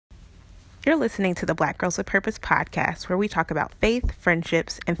You're listening to the Black Girls with Purpose podcast, where we talk about faith,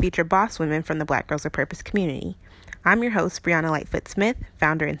 friendships, and feature boss women from the Black Girls with Purpose community. I'm your host, Brianna Lightfoot Smith,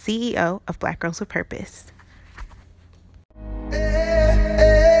 founder and CEO of Black Girls with Purpose.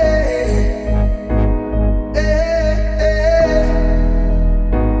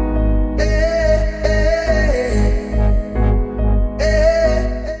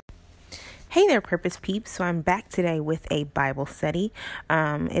 Hey there, Purpose Peeps. So I'm back today with a Bible study.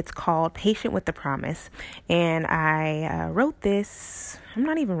 It's called Patient with the Promise. And I wrote this, I'm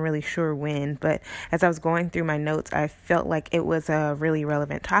not even really sure when, but as I was going through my notes, I felt like it was a really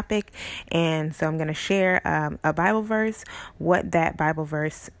relevant topic. And so I'm going to share a Bible verse, what that Bible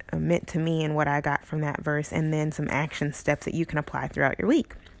verse meant to me and what I got from that verse, and then some action steps that you can apply throughout your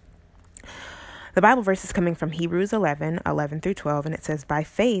week. The Bible verse is coming from Hebrews 11 through 12, and it says, "By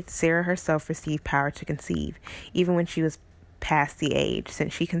faith, Sarah herself received power to conceive, even when she was past the age,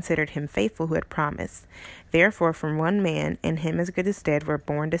 since she considered him faithful who had promised. Therefore, from one man, and him as good as dead, were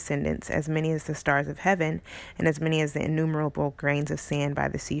born descendants, as many as the stars of heaven, and as many as the innumerable grains of sand by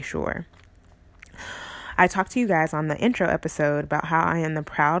the seashore." I talked to you guys on the intro episode about how I am the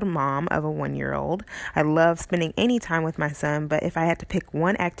proud mom of a 1-year-old. I love spending any time with my son, but if I had to pick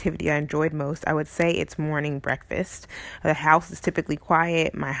one activity I enjoyed most, I would say it's morning breakfast. The house is typically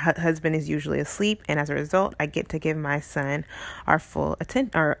quiet, my husband is usually asleep, and as a result, I get to give my son my full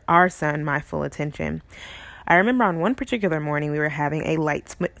attention. I remember on one particular morning we were having a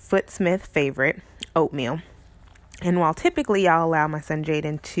Lightfoot Smith favorite, oatmeal. And while typically I'll allow my son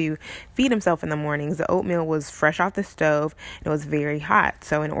Jaden to feed himself in the mornings, the oatmeal was fresh off the stove and it was very hot.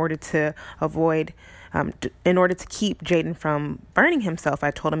 So in order to keep Jaden from burning himself,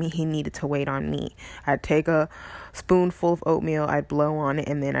 I told him he needed to wait on me. I'd take a spoonful of oatmeal, I'd blow on it,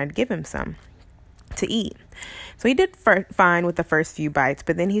 and then I'd give him some to eat. So he did fine with the first few bites,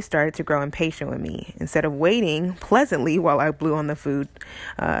 but then he started to grow impatient with me. Instead of waiting pleasantly while I blew on the food,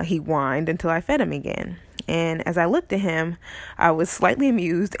 he whined until I fed him again. And as I looked at him, I was slightly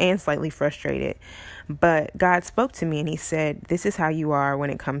amused and slightly frustrated. But God spoke to me and he said, "This is how you are when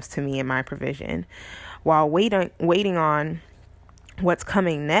it comes to me and my provision." While waiting on what's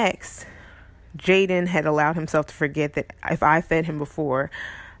coming next, Jaden had allowed himself to forget that if I fed him before,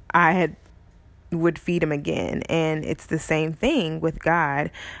 would feed him again. And it's the same thing with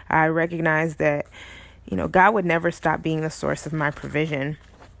God. I recognize that, God would never stop being the source of my provision.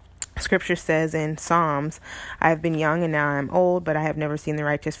 Scripture says in Psalms, "I have been young and now I am old, but I have never seen the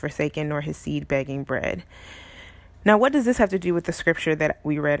righteous forsaken nor his seed begging bread." Now, what does this have to do with the scripture that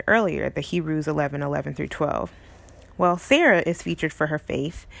we read earlier, the Hebrews 11 through 12? Well, Sarah is featured for her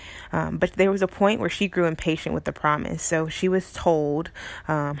faith, but there was a point where she grew impatient with the promise. So she was told,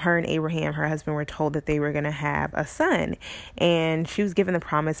 her and Abraham, her husband, were told that they were going to have a son. And she was given the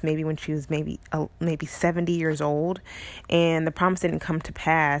promise maybe when she was maybe 70 years old. And the promise didn't come to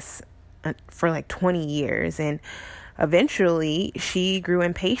pass for like 20 years. And eventually she grew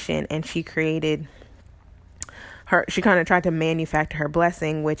impatient and she kind of tried to manufacture her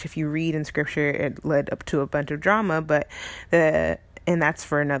blessing, which if you read in scripture, it led up to a bunch of drama, and that's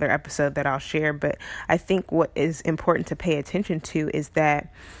for another episode that I'll share. But I think what is important to pay attention to is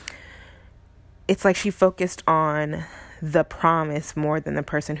that it's like she focused on the promise more than the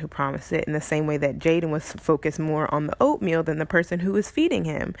person who promised it, in the same way that Jaden was focused more on the oatmeal than the person who was feeding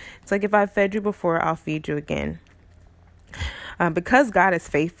him. It's like, if I fed you before, I'll feed you again. Because God is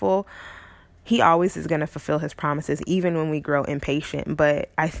faithful, he always is going to fulfill his promises, even when we grow impatient. But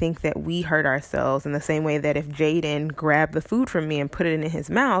I think that we hurt ourselves in the same way that if Jaden grabbed the food from me and put it in his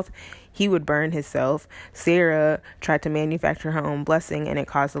mouth, he would burn himself. Sarah tried to manufacture her own blessing, and it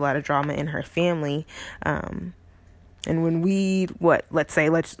caused a lot of drama in her family. And when you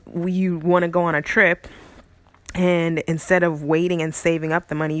want to go on a trip, and instead of waiting and saving up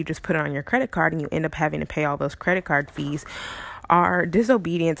the money, you just put it on your credit card and you end up having to pay all those credit card fees. Our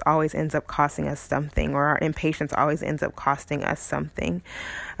disobedience always ends up costing us something, or our impatience always ends up costing us something.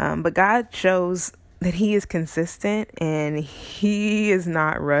 But God shows that he is consistent and he is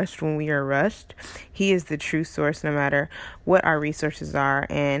not rushed when we are rushed. He is the true source no matter what our resources are.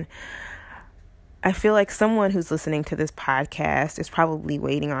 And I feel like someone who's listening to this podcast is probably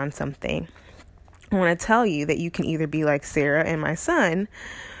waiting on something. I want to tell you that you can either be like Sarah and my son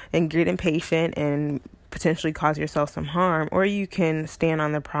and get impatient and potentially cause yourself some harm, or you can stand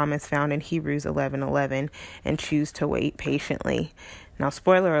on the promise found in Hebrews 11:11 and choose to wait patiently. Now,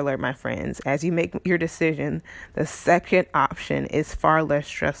 spoiler alert, my friends, as you make your decision, the second option is far less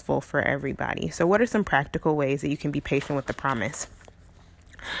stressful for everybody. So what are some practical ways that you can be patient with the promise?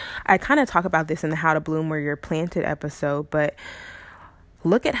 I kind of talk about this in the How to Bloom Where You're Planted episode, but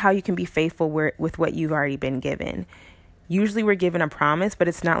look at how you can be faithful with what you've already been given. Usually we're given a promise, but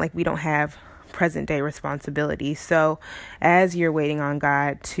it's not like we don't have present day responsibilities. So as you're waiting on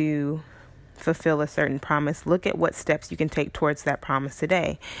God to fulfill a certain promise, look at what steps you can take towards that promise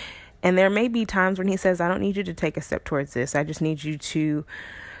today. And there may be times when he says, I don't need you to take a step towards this. I just need you to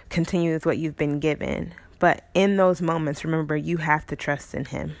continue with what you've been given. But in those moments, remember, you have to trust in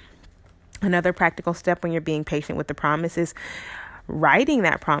him. Another practical step when you're being patient with the promise is writing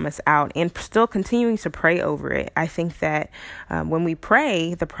that promise out and still continuing to pray over it. I think that when we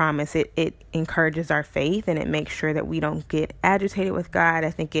pray the promise, it encourages our faith and it makes sure that we don't get agitated with God.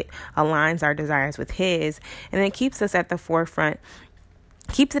 I think it aligns our desires with his, and it keeps it at the forefront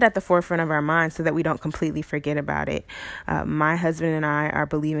of our minds so that we don't completely forget about it. My husband and I are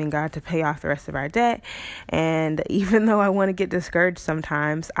believing God to pay off the rest of our debt. And even though I want to get discouraged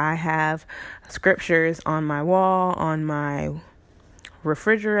sometimes, I have scriptures on my wall, on my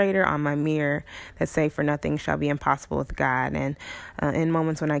refrigerator, on my mirror that say, for nothing shall be impossible with God. And in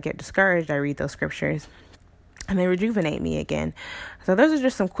moments when I get discouraged, I read those scriptures and they rejuvenate me again. So those are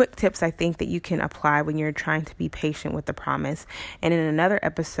just some quick tips I think that you can apply when you're trying to be patient with the promise. And in another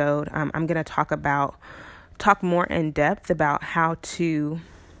episode, I'm going to talk more in depth about how to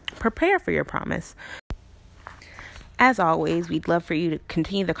prepare for your promise. As always, we'd love for you to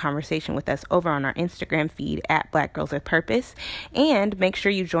continue the conversation with us over on our Instagram feed at Black Girls with Purpose, and make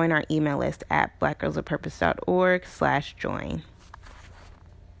sure you join our email list at blackgirlswithpurpose.org/join.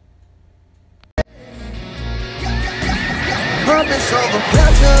 Purpose over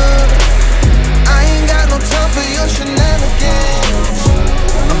pleasure. I ain't got no time for your shenanigans.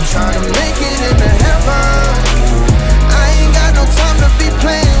 I'm trying to make it into heaven. I ain't got no time to be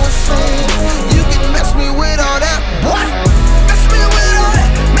playing with sin. You can mess me with all that. What? Mess me with all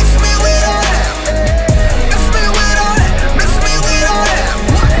that. Mix me with all that. Mess me with all that. Mix me with all that.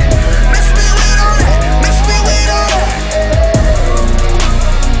 What? Mess me with all that. Mix me with all that.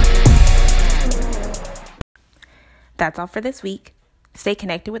 That's all for this week. Stay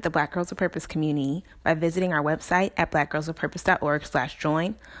connected with the Black Girls with Purpose community by visiting our website at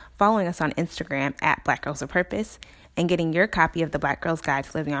blackgirlswithpurpose.org/join, following us on Instagram at Black Girls with Purpose, and getting your copy of the Black Girls Guide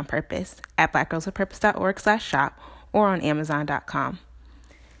to Living on Purpose at blackgirlswithpurpose.org/shop or on Amazon.com.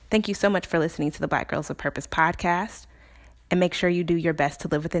 Thank you so much for listening to the Black Girls with Purpose podcast, and make sure you do your best to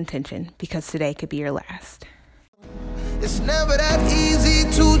live with intention, because today could be your last. It's never that easy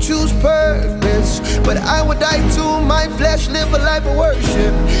to choose purpose, but I would die to my flesh, live a life of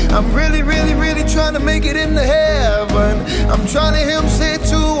worship. I'm really, really, really trying to make it into heaven. I'm trying to hear him say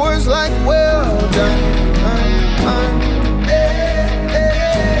 2 words like, well done.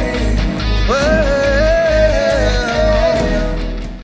 Well